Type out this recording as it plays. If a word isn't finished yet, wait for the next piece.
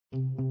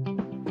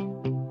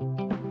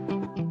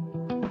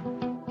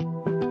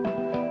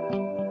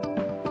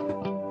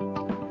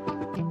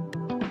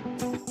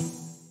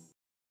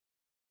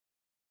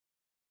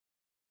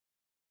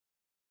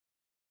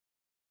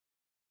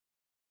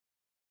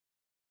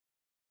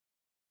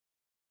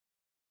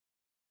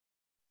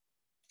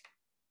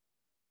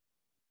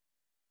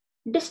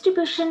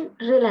Distribution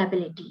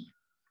reliability.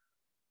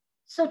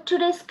 So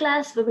today's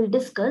class we will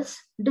discuss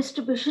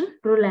distribution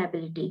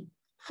reliability.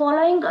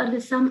 Following are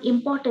some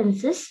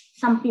importance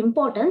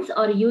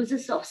or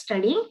uses of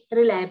studying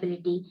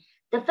reliability.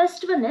 The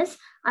first one is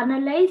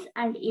analyze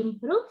and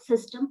improve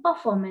system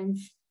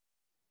performance.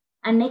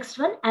 And next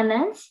one,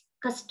 enhance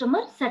customer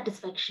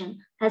satisfaction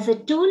as a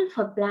tool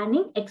for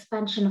planning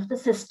expansion of the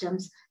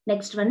systems.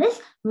 Next one is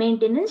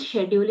maintenance,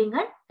 scheduling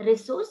and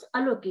resource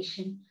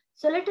allocation.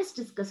 So let us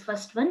discuss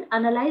first one,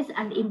 analyze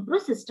and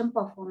improve system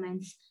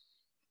performance.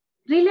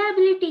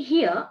 Reliability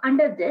here,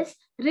 under this,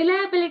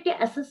 reliability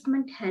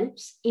assessment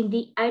helps in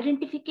the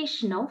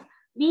identification of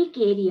weak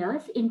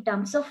areas in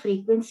terms of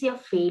frequency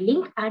of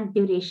failing and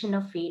duration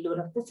of failure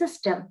of the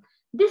system.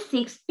 This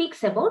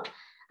speaks about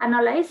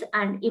analyze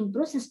and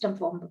improve system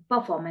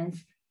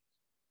performance.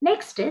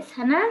 Next is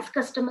enhance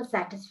customer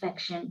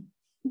satisfaction.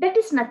 That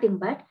is nothing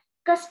but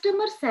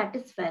customer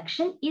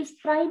satisfaction is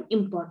prime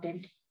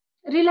important.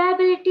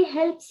 Reliability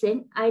helps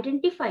in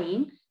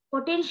identifying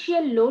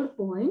potential load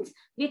points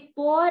with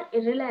poor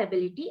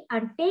reliability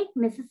and take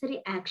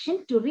necessary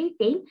action to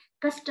retain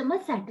customer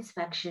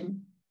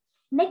satisfaction.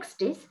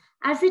 Next is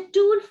as a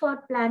tool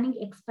for planning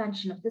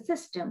expansion of the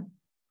system.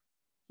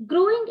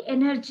 Growing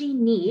energy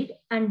need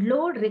and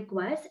load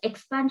requires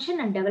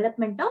expansion and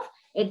development of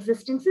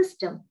existing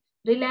system.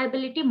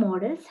 Reliability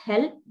models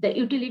help the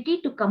utility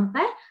to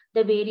compare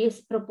the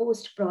various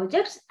proposed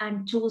projects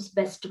and choose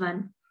best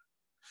one.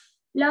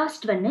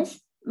 Last one is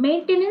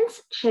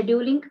maintenance,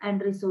 scheduling,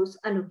 and resource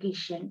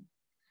allocation.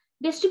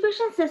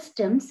 Distribution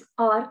systems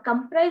are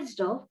comprised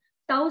of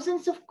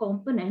thousands of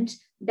components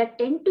that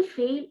tend to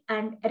fail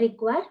and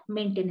require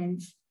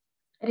maintenance.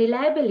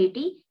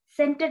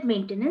 Reliability-centered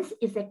maintenance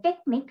is a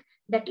technique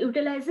that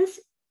utilizes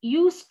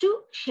used to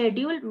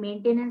schedule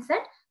maintenance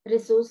and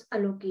resource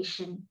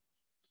allocation.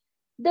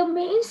 The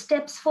main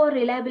steps for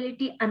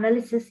reliability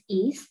analysis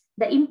is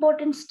the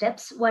important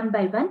steps one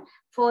by one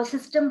for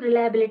system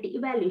reliability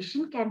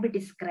evaluation can be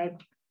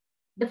described.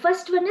 The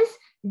first one is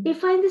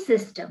define the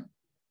system,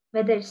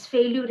 whether it's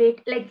failure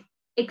rate, like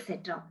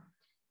etc.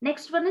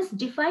 Next one is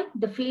define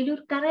the failure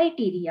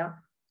criteria.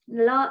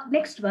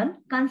 Next one,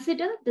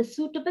 consider the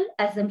suitable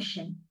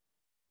assumption.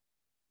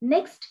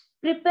 Next,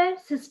 prepare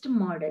system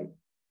model.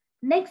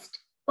 Next,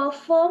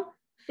 perform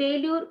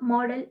failure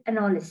model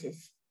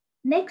analysis.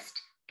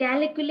 Next,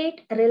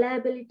 calculate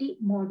reliability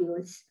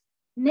modules.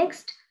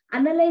 Next,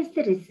 analyze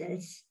the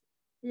results.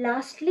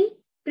 Lastly,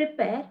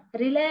 prepare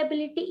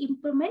reliability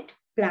improvement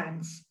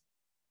plans.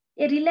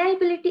 A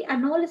reliability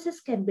analysis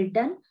can be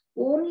done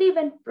only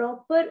when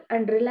proper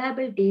and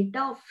reliable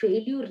data of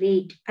failure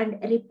rate and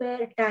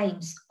repair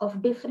times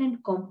of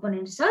different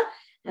components are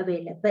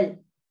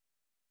available.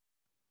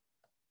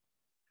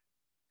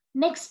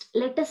 Next,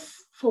 let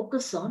us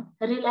focus on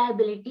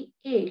reliability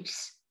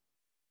aids.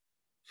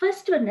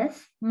 First one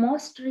is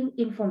mastering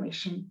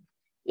information.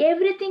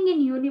 Everything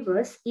in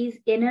universe is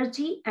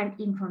energy and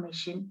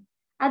information.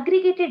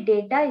 Aggregated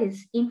data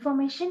is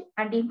information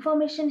and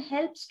information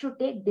helps to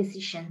take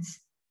decisions.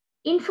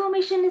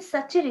 Information is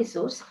such a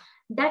resource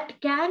that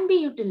can be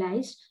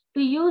utilized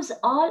to use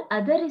all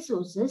other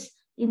resources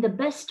in the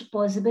best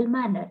possible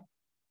manner.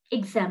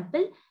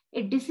 Example,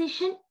 a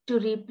decision to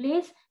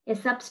replace a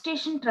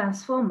substation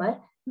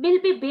transformer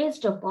will be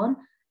based upon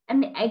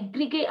an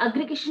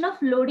aggregation of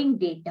loading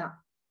data.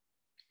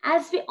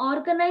 As we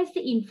organize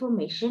the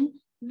information,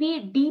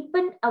 we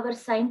deepen our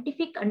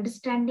scientific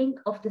understanding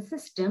of the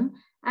system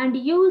and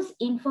use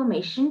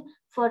information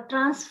for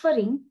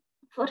transforming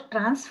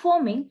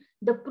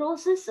the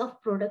process of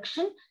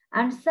production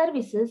and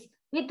services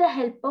with the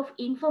help of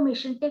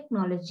information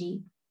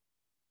technology.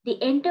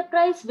 The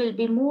enterprise will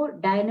be more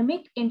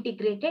dynamic,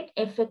 integrated,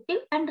 effective,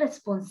 and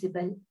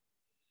responsible.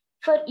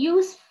 For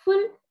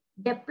useful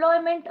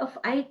deployment of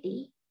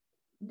IT,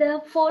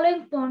 the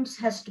following points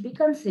has to be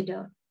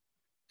considered.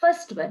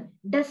 First one,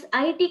 does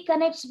IT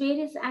connects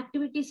various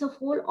activities of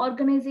whole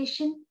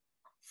organization?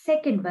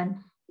 Second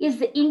one, is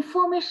the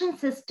information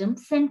system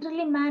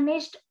centrally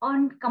managed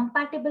and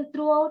compatible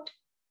throughout?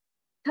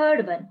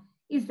 Third one,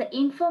 is the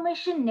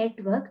information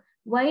network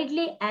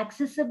widely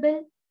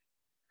accessible?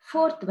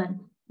 Fourth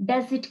one,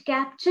 does it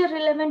capture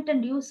relevant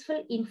and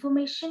useful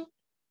information?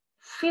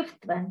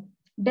 Fifth one,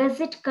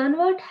 does it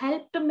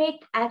help to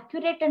make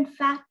accurate and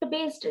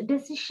fact-based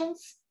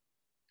decisions?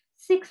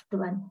 Sixth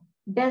one,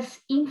 does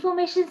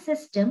information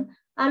system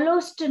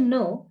allows to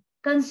know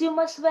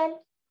consumers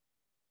well?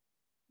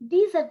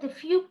 These are the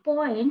few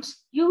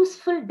points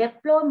useful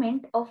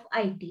deployment of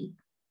IT.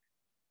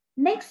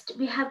 Next,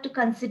 we have to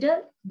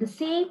consider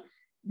the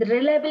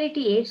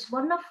reliability aids.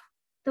 One of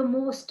the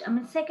most,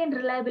 second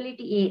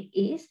reliability aid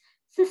is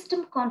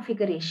system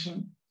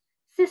configuration.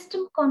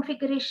 System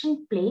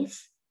configuration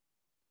plays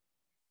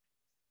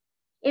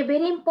a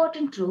very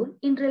important role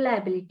in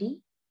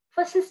reliability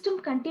for system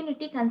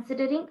continuity.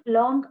 Considering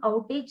long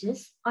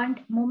outages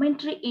and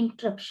momentary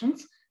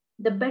interruptions,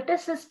 the better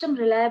system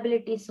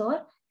reliabilities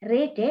are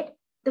rated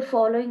the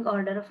following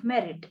order of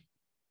merit.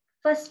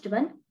 First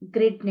one,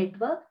 grid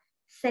network.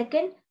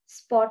 Second,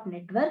 spot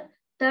network.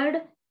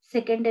 Third,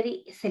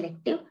 secondary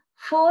selective.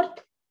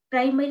 Fourth,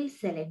 primary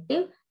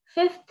selective.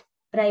 Fifth,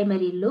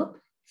 primary loop.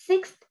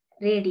 Sixth,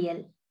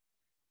 radial.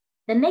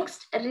 The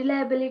next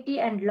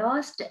reliability and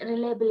last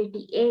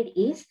reliability aid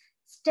is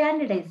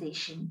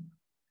standardization.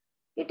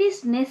 It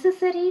is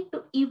necessary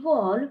to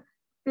evolve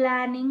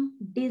planning,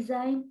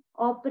 design,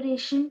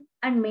 operation,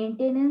 and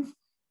maintenance,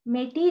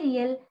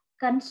 material,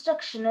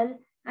 constructional,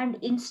 and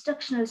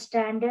instructional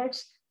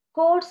standards,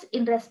 codes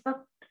in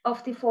respect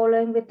of the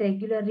following with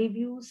regular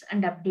reviews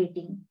and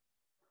updating.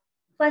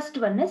 First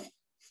one is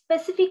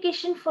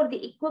specification for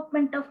the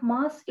equipment of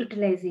mass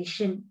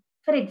utilization.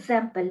 For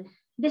example,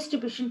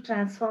 distribution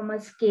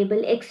transformers,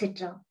 cable,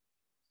 etc.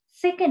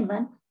 Second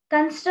one,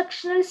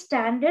 constructional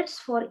standards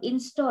for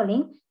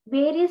installing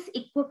various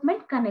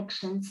equipment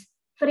connections.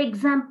 For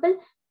example,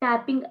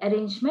 tapping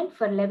arrangement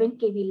for 11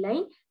 kV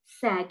line,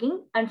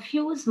 sagging and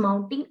fuse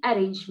mounting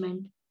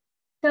arrangement.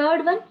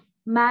 Third one,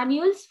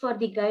 manuals for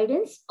the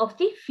guidance of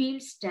the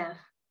field staff.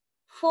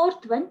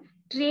 Fourth one,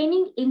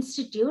 training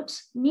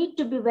institutes need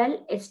to be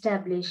well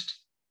established.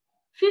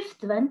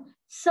 Fifth one,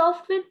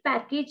 software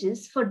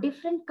packages for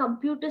different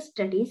computer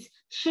studies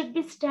should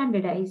be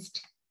standardized.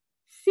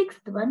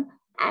 Sixth one,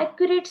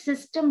 accurate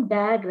system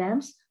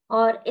diagrams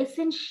are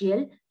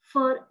essential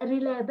for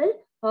reliable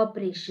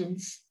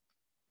operations.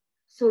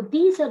 So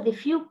these are the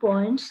few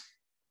points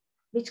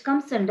which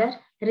comes under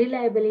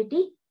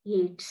reliability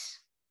aids.